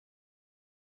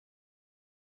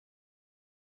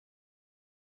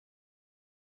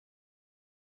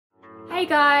Hey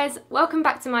guys, welcome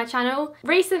back to my channel.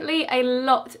 Recently a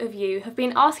lot of you have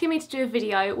been asking me to do a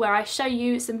video where I show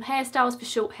you some hairstyles for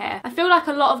short hair. I feel like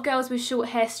a lot of girls with short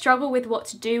hair struggle with what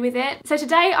to do with it. So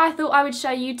today I thought I would show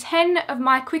you 10 of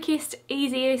my quickest,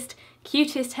 easiest,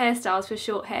 cutest hairstyles for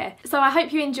short hair. So I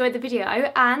hope you enjoyed the video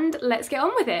and let's get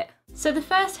on with it. So the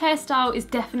first hairstyle is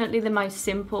definitely the most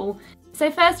simple. So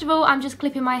first of all, I'm just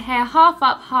clipping my hair half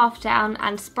up, half down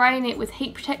and spraying it with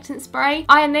heat protectant spray.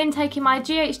 I am then taking my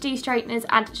GHD straighteners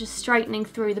and just straightening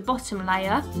through the bottom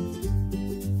layer.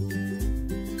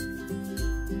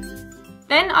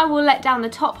 Then I will let down the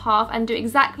top half and do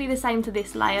exactly the same to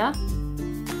this layer.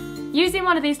 Using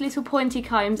one of these little pointy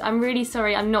combs, I'm really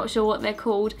sorry, I'm not sure what they're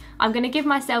called. I'm going to give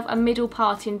myself a middle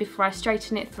parting before I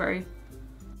straighten it through.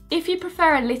 If you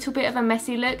prefer a little bit of a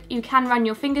messy look, you can run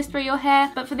your fingers through your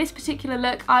hair, but for this particular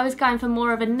look, I was going for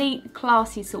more of a neat,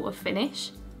 classy sort of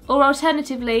finish. Or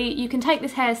alternatively, you can take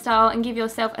this hairstyle and give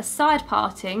yourself a side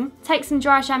parting, take some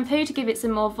dry shampoo to give it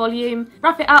some more volume,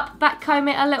 rough it up, back comb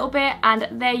it a little bit, and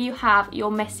there you have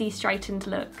your messy, straightened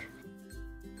look.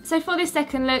 So for this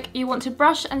second look, you want to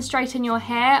brush and straighten your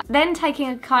hair, then taking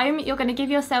a comb, you're going to give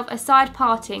yourself a side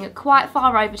parting quite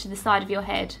far over to the side of your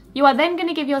head. You are then going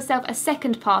to give yourself a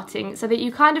second parting so that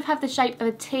you kind of have the shape of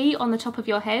a T on the top of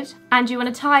your head, and you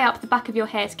want to tie up the back of your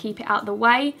hair to keep it out of the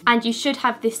way, and you should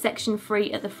have this section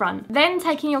free at the front. Then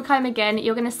taking your comb again,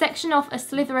 you're going to section off a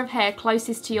slither of hair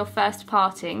closest to your first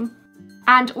parting.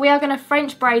 And we are going to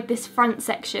French braid this front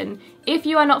section. If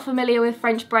you are not familiar with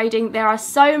French braiding, there are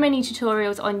so many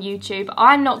tutorials on YouTube.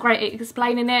 I'm not great at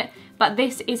explaining it, but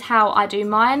this is how I do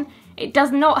mine. It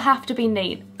does not have to be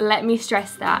neat, let me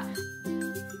stress that.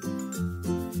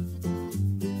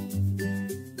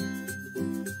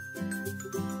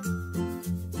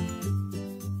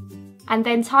 And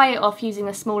then tie it off using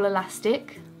a small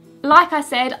elastic. Like I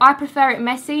said, I prefer it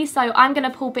messy, so I'm going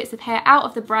to pull bits of hair out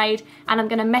of the braid and I'm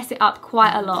going to mess it up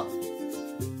quite a lot.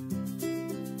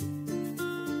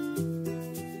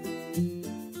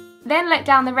 Then let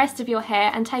down the rest of your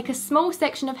hair and take a small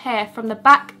section of hair from the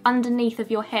back underneath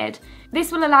of your head.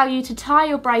 This will allow you to tie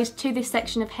your braid to this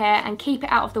section of hair and keep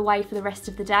it out of the way for the rest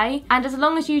of the day. And as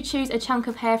long as you choose a chunk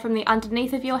of hair from the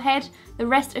underneath of your head, the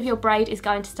rest of your braid is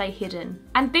going to stay hidden.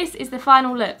 And this is the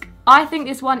final look. I think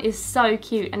this one is so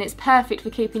cute and it's perfect for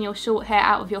keeping your short hair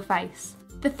out of your face.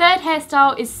 The third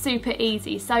hairstyle is super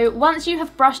easy, so once you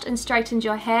have brushed and straightened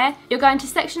your hair, you're going to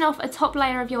section off a top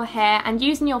layer of your hair and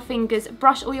using your fingers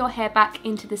brush all your hair back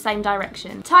into the same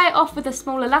direction. Tie it off with a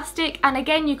small elastic, and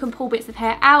again you can pull bits of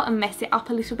hair out and mess it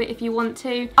up a little bit if you want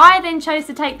to. I then chose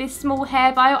to take this small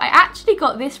hair bow. I actually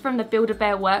got this from the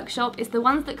Build-A-Bear workshop. It's the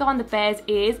ones that go on the bear's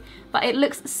ears, but it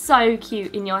looks so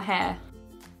cute in your hair.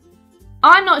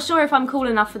 I'm not sure if I'm cool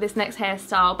enough for this next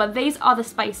hairstyle, but these are the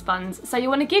space buns. So you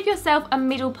want to give yourself a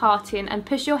middle parting and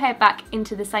push your hair back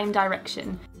into the same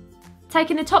direction.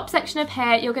 Taking the top section of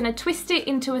hair, you're going to twist it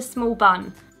into a small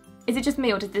bun. Is it just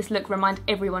me or does this look remind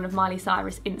everyone of Miley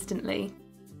Cyrus instantly?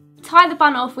 Tie the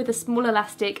bun off with a small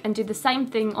elastic and do the same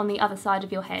thing on the other side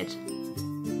of your head.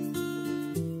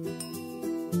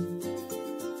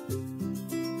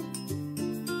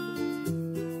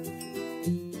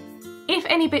 If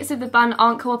any bits of the bun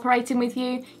aren't cooperating with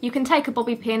you, you can take a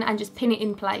bobby pin and just pin it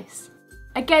in place.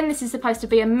 Again, this is supposed to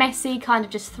be a messy, kind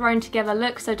of just thrown together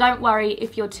look, so don't worry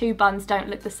if your two buns don't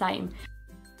look the same.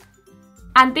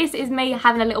 And this is me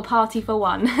having a little party for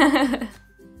one.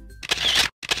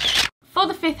 For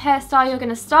the fifth hairstyle, you're going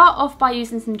to start off by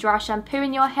using some dry shampoo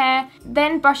in your hair,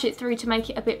 then brush it through to make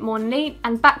it a bit more neat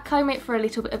and back comb it for a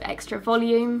little bit of extra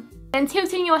volume. Then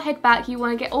tilting your head back, you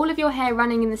want to get all of your hair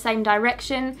running in the same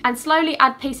direction and slowly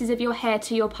add pieces of your hair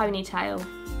to your ponytail.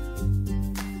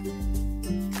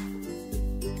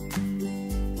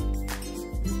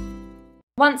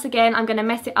 Once again, I'm going to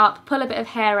mess it up, pull a bit of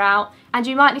hair out, and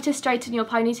you might need to straighten your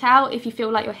ponytail if you feel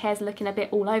like your hair's looking a bit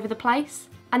all over the place.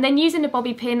 And then using a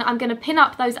bobby pin, I'm going to pin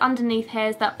up those underneath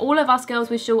hairs that all of us girls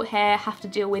with short hair have to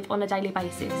deal with on a daily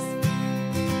basis.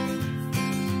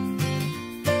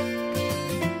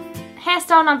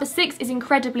 Hairstyle number 6 is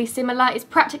incredibly similar. It's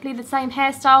practically the same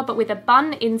hairstyle but with a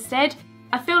bun instead.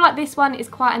 I feel like this one is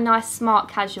quite a nice smart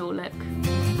casual look.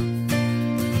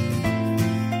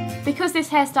 Because this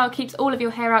hairstyle keeps all of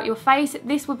your hair out your face,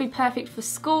 this would be perfect for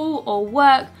school or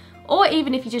work, or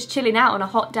even if you're just chilling out on a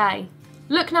hot day.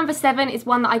 Look number 7 is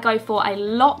one that I go for a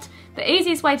lot. The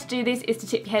easiest way to do this is to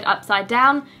tip your head upside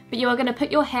down, but you are going to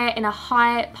put your hair in a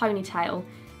high ponytail.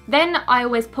 Then I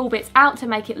always pull bits out to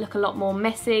make it look a lot more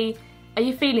messy. Are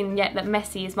you feeling yet that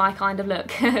messy is my kind of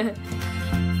look?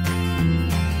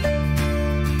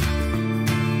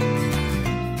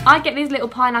 I get these little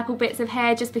pineapple bits of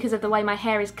hair just because of the way my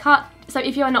hair is cut, so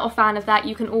if you're not a fan of that,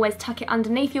 you can always tuck it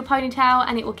underneath your ponytail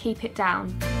and it will keep it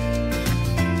down.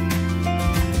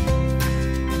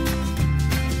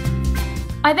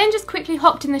 I then just quickly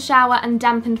hopped in the shower and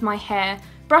dampened my hair,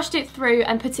 brushed it through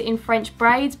and put it in French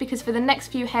braids because for the next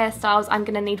few hairstyles I'm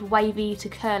going to need wavy to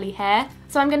curly hair.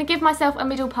 So I'm going to give myself a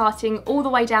middle parting all the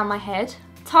way down my head,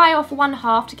 tie off one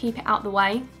half to keep it out the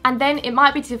way, and then it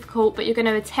might be difficult but you're going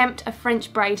to attempt a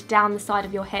French braid down the side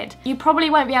of your head. You probably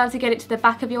won't be able to get it to the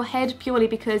back of your head purely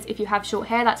because if you have short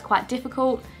hair that's quite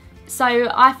difficult. So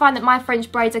I find that my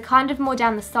French braids are kind of more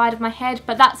down the side of my head,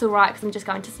 but that's alright because I'm just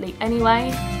going to sleep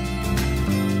anyway.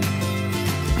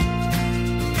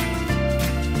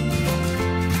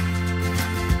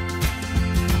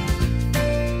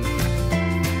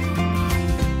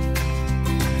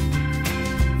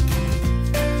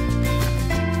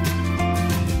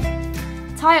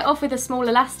 Tie it off with a small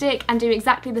elastic and do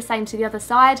exactly the same to the other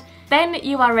side, then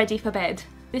you are ready for bed.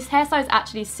 This hairstyle is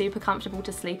actually super comfortable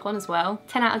to sleep on as well.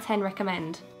 10 out of 10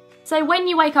 recommend. So when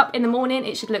you wake up in the morning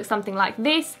it should look something like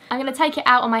this. I'm going to take it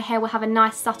out and my hair will have a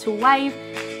nice subtle wave.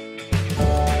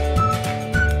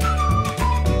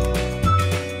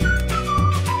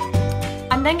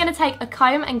 I'm then going to take a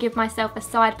comb and give myself a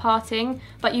side parting,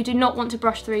 but you do not want to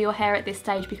brush through your hair at this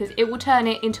stage because it will turn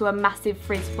it into a massive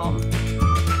frizz bomb.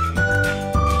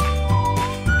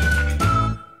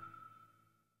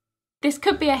 This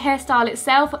could be a hairstyle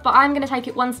itself, but I'm going to take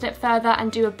it one step further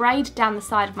and do a braid down the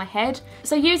side of my head.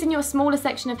 So using your smaller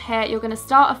section of hair, you're going to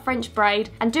start a French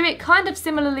braid and do it kind of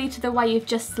similarly to the way you've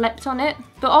just slept on it,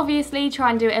 but obviously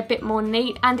try and do it a bit more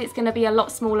neat, and it's going to be a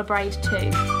lot smaller braid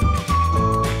too.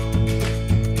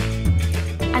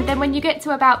 And then when you get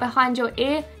to about behind your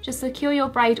ear, just secure your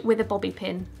braid with a bobby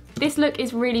pin. This look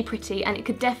is really pretty and it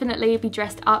could definitely be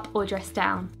dressed up or dressed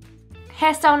down.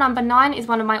 Hairstyle number 9 is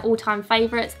one of my all-time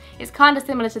favourites. It's kind of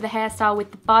similar to the hairstyle with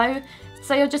the bow.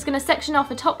 So you're just going to section off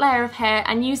a top layer of hair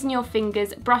and using your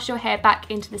fingers brush your hair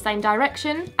back into the same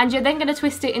direction, and you're then going to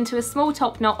twist it into a small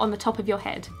top knot on the top of your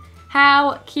head.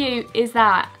 How cute is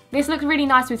that? This looks really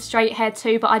nice with straight hair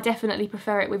too, but I definitely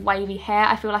prefer it with wavy hair.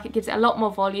 I feel like it gives it a lot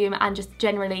more volume and just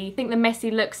generally think the messy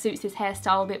look suits this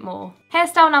hairstyle a bit more.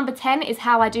 Hairstyle number 10 is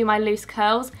how I do my loose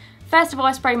curls. First of all,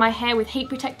 I spray my hair with heat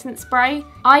protectant spray.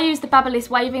 I use the Babyliss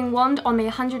waving wand on the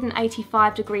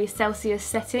 185 degrees Celsius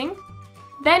setting.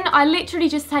 Then I literally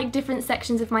just take different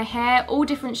sections of my hair, all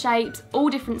different shapes, all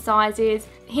different sizes.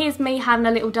 Here's me having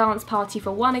a little dance party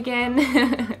for one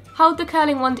again. Hold the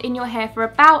curling wand in your hair for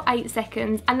about 8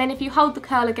 seconds, and then if you hold the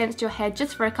curl against your head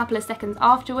just for a couple of seconds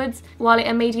afterwards, while it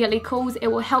immediately cools, it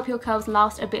will help your curls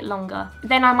last a bit longer.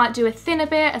 Then I might do a thinner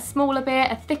bit, a smaller bit,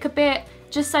 a thicker bit,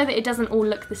 just so that it doesn't all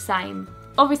look the same.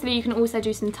 Obviously you can also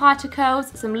do some tighter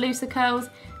curls, some looser curls,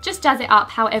 just jazz it up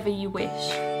however you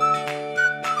wish.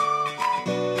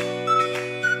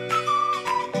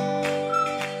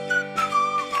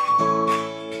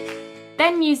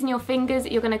 Then using your fingers,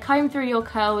 you're going to comb through your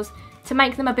curls to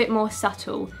make them a bit more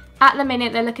subtle. At the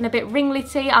minute they're looking a bit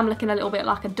ringlety, I'm looking a little bit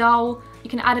like a doll. You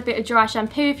can add a bit of dry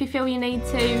shampoo if you feel you need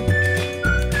to.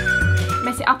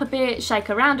 Mess it up a bit,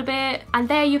 shake around a bit, and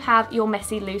there you have your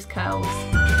messy loose curls.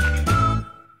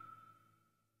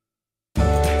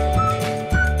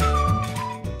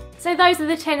 So those are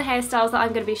the 10 hairstyles that I'm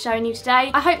going to be showing you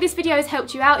today. I hope this video has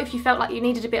helped you out if you felt like you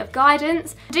needed a bit of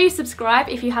guidance. Do subscribe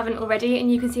if you haven't already,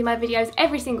 and you can see my videos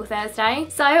every single Thursday.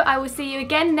 So I will see you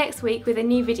again next week with a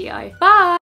new video. Bye!